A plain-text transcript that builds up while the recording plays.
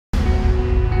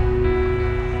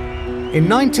In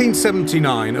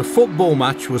 1979, a football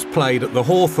match was played at the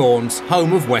Hawthorns,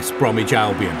 home of West Bromwich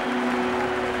Albion.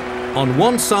 On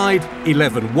one side,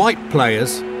 11 white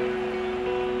players.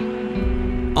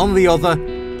 On the other,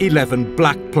 11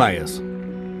 black players.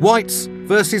 Whites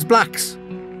versus blacks.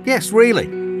 Yes, really.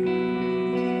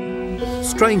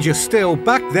 Stranger still,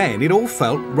 back then it all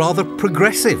felt rather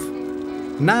progressive.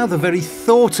 Now the very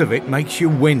thought of it makes you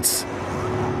wince.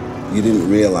 You didn't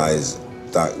realise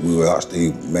that we were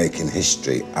actually making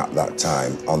history at that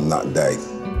time, on that day.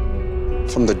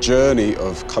 From the journey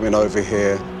of coming over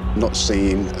here, not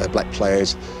seeing black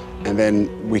players, and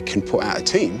then we can put out a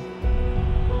team.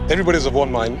 Everybody's of one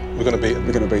mind, we're going to beat them.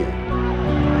 We're going to beat them.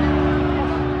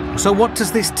 So what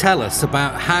does this tell us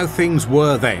about how things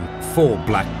were then for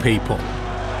black people?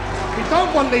 We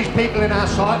don't want these people in our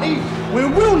society. We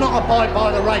will not abide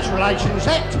by the Race Relations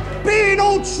Act, being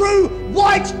all true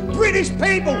white British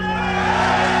people.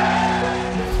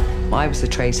 I was a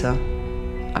traitor,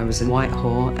 I was a white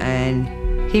whore,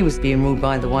 and he was being ruled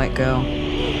by the white girl.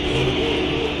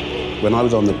 When I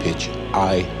was on the pitch,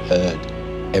 I heard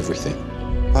everything.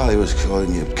 While he was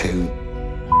calling you a coon,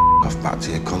 off back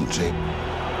to your country.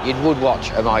 You would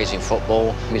watch amazing football,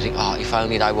 and you think, oh, if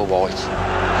only they were white.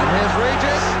 And here's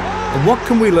Regis. And what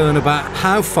can we learn about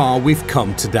how far we've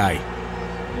come today?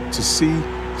 To see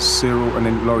Cyril and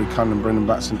then Laurie Cullen and Brendan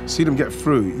Batson, see them get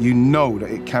through, you know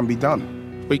that it can be done.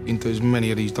 Speak into as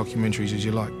many of these documentaries as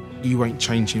you like. You ain't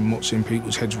changing what's in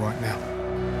people's heads right now.